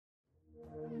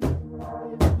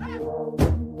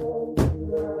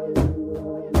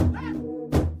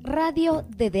Radio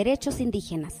de Derechos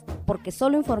Indígenas, porque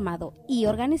solo informado y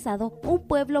organizado, un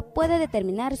pueblo puede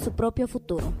determinar su propio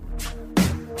futuro.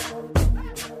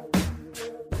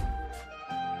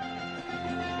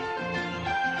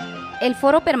 El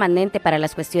Foro Permanente para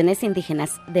las Cuestiones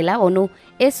Indígenas de la ONU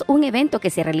es un evento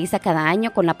que se realiza cada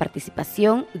año con la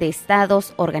participación de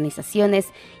estados, organizaciones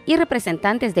y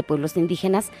representantes de pueblos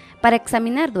indígenas para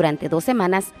examinar durante 2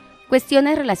 semanas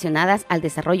cuestiones relacionadas al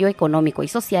desarrollo económico y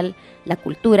social, la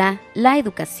cultura, la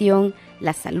educación,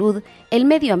 la salud, el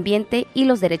medio ambiente y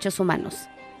los derechos humanos.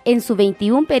 En su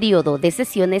 21 periodo de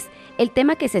sesiones, el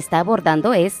tema que se está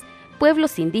abordando es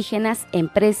pueblos indígenas,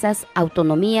 empresas,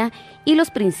 autonomía y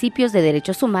los principios de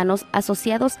derechos humanos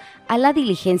asociados a la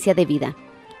diligencia debida,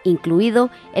 incluido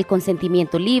el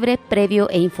consentimiento libre, previo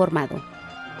e informado.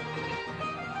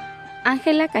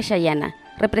 Ángela Cachayana,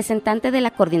 representante de la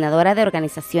Coordinadora de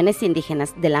Organizaciones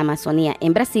Indígenas de la Amazonía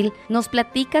en Brasil, nos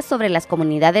platica sobre las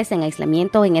comunidades en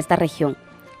aislamiento en esta región,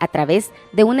 a través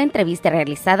de una entrevista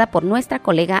realizada por nuestra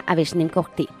colega Aveshnim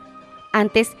Corti.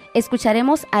 Antes,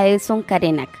 escucharemos a Elson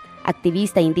Karenak,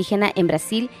 activista indígena en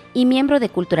Brasil y miembro de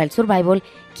Cultural Survival,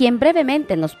 quien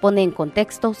brevemente nos pone en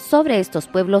contexto sobre estos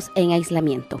pueblos en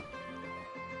aislamiento.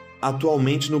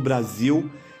 Atualmente no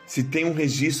Brasil, se tem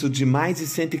registro de mais de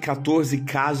 114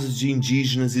 casos de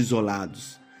indígenas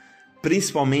isolados,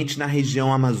 principalmente na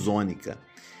região amazônica.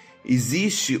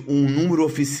 Existe número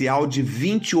oficial de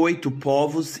 28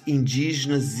 povos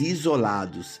indígenas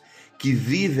isolados, que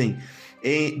vivem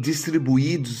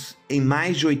distribuídos em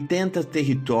mais de 80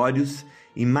 territórios,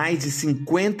 em mais de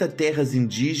 50 terras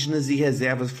indígenas e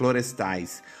reservas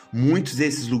florestais. Muitos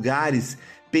desses lugares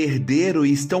perderam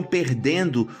e estão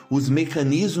perdendo os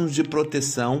mecanismos de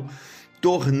proteção,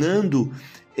 tornando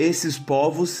esses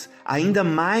povos ainda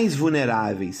mais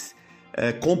vulneráveis,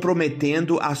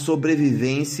 comprometendo a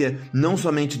sobrevivência não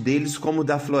somente deles, como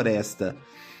da floresta.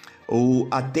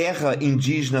 A terra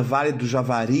indígena Vale do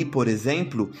Javari, por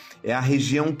exemplo, é a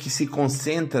região que se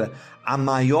concentra a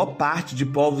maior parte de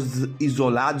povos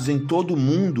isolados em todo o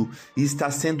mundo e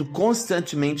está sendo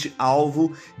constantemente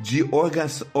alvo de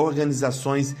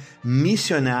organizações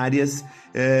missionárias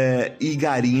e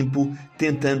garimpo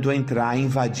tentando entrar e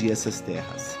invadir essas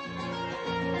terras.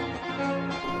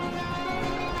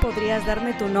 ¿Podrías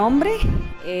darme tu nombre,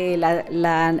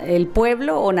 el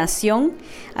pueblo o nación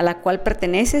a la cual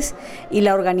perteneces y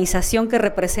la organización que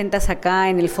representas acá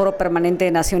en el Foro Permanente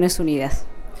de Naciones Unidas?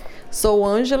 Sou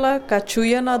Ângela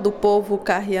Cachuyana, do povo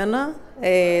Carriana,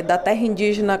 da terra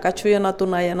indígena Cachuyana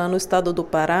Tunayana, no estado do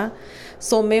Pará.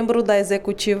 Sou membro da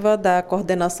executiva da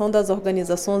Coordenação das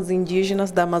Organizações Indígenas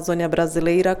da Amazônia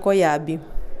Brasileira, COIAB.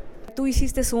 Tú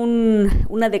hiciste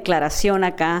una declaración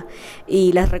acá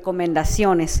y las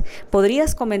recomendaciones.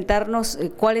 ¿Podrías comentarnos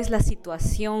cuál es la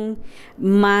situación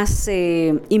más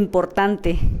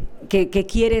importante que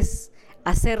quieres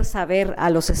hacer saber a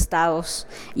los estados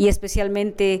y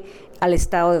especialmente al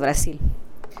estado de Brasil?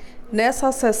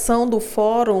 Nessa sessão do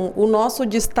fórum, o nosso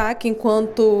destaque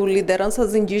enquanto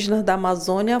lideranças indígenas da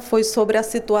Amazônia foi sobre a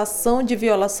situação de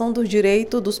violação dos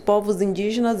direitos dos povos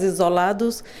indígenas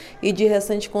isolados e de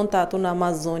recente contato na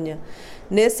Amazônia.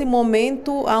 Nesse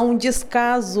momento, há um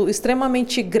descaso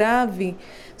extremamente grave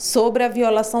sobre a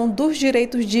violação dos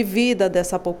direitos de vida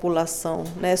dessa população,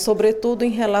 né? Sobretudo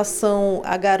em relação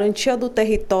à garantia do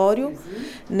território,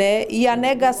 né? E a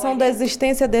negação da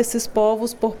existência desses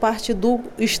povos por parte do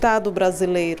Estado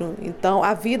brasileiro. Então,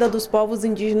 a vida dos povos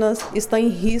indígenas está em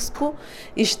risco,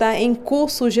 está em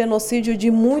curso o genocídio de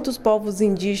muitos povos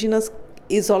indígenas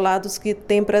isolados que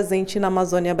têm presente na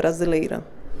Amazônia brasileira.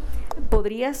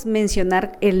 ¿Podrías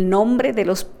mencionar el nombre de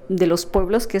los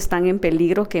pueblos que están en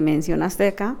peligro que mencionaste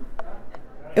acá?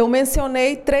 Eu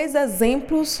mencionei 3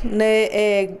 exemplos,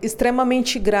 né,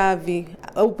 extremamente grave.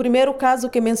 O primeiro caso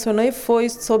que mencionei foi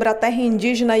sobre a terra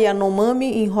indígena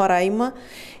Yanomami, em Roraima,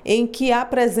 em que há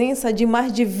presença de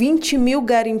mais de 20 mil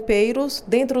garimpeiros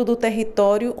dentro do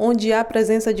território, onde há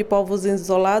presença de povos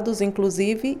isolados,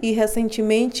 inclusive, e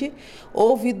recentemente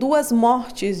houve 2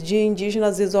 mortes de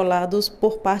indígenas isolados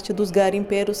por parte dos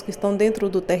garimpeiros que estão dentro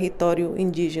do território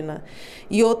indígena.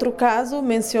 E outro caso,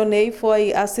 mencionei,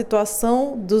 foi a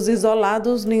situação dos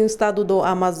isolados no estado do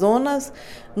Amazonas,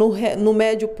 no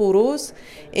Médio Purus,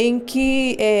 em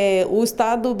que o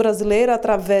Estado brasileiro,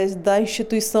 através da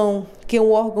instituição que é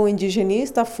um órgão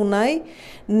indigenista, a FUNAI,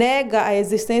 nega a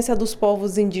existência dos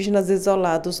povos indígenas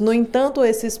isolados. No entanto,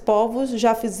 esses povos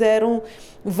já fizeram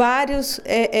vários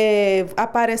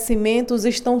aparecimentos,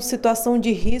 estão em situação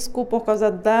de risco por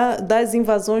causa das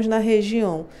invasões na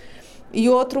região. E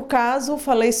outro caso,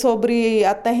 falei sobre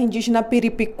a terra indígena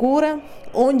Piripicura,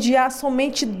 onde há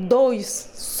somente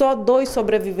só dois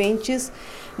sobreviventes,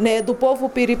 né, do povo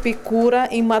Piripicura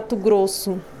em Mato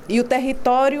Grosso. E o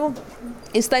território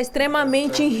está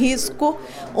extremamente em risco,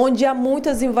 onde há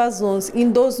muitas invasões. Em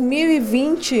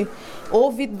 2020,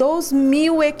 houve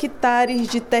 2.000 hectares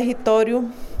de território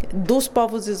dos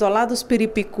povos isolados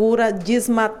Piripicura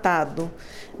desmatado.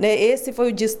 Esse foi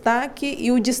o destaque,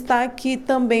 e o destaque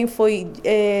também foi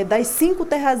das 5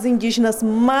 terras indígenas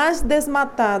mais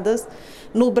desmatadas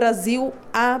no Brasil,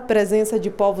 há presença de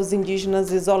povos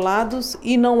indígenas isolados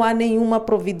e não há nenhuma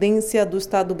providência do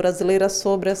Estado brasileiro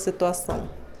sobre a situação.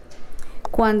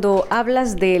 Cuando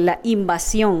hablas de la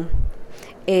invasión,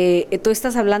 ¿tú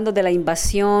estás hablando de la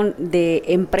invasión de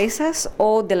empresas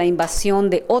o de la invasión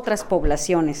de otras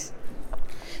poblaciones?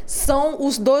 São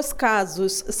os dois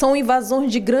casos. São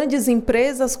invasões de grandes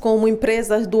empresas, como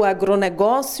empresas do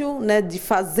agronegócio, né, de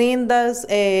fazendas,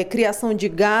 criação de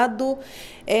gado,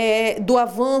 do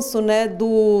avanço, né,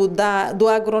 do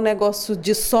agronegócio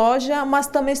de soja, mas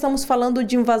também estamos falando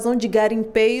de invasão de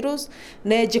garimpeiros,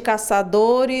 né, de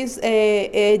caçadores,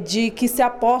 de que se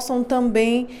apossam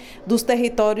também dos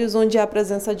territórios onde há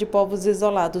presença de povos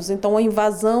isolados. Então, a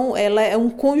invasão ela é um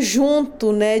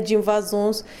conjunto, né, de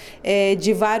invasões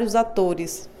de vários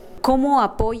atores. ¿Cómo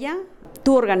apoya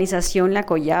tu organización, la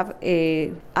COIAB,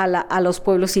 a los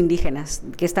pueblos indígenas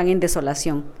que están en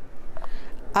desolación?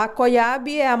 A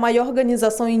COIAB é a maior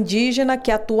organização indígena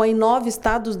que atua em 9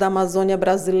 estados da Amazônia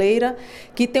brasileira,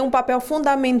 que tem um papel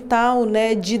fundamental,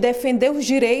 né, de defender os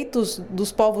direitos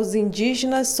dos povos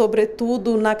indígenas,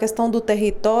 sobretudo na questão do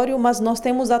território, mas nós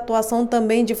temos atuação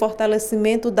também de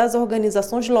fortalecimento das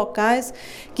organizações locais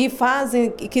que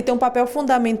tem um papel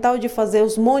fundamental de fazer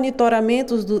os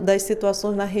monitoramentos das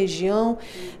situações na região,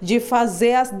 de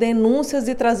fazer as denúncias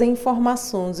e trazer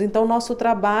informações. Então, nosso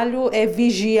trabalho é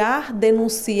vigiar,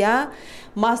 denunciar,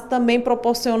 mas também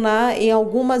proporcionar em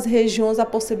algumas regiões a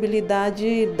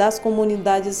possibilidade das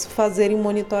comunidades fazerem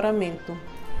monitoramento.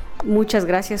 Muchas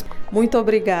gracias. Muito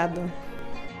obrigada.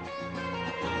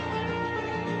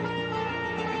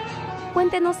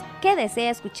 Cuéntenos qué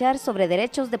desea escuchar sobre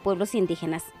derechos de pueblos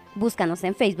indígenas. Búscanos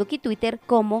en Facebook y Twitter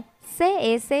como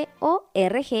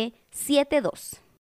CSORG72.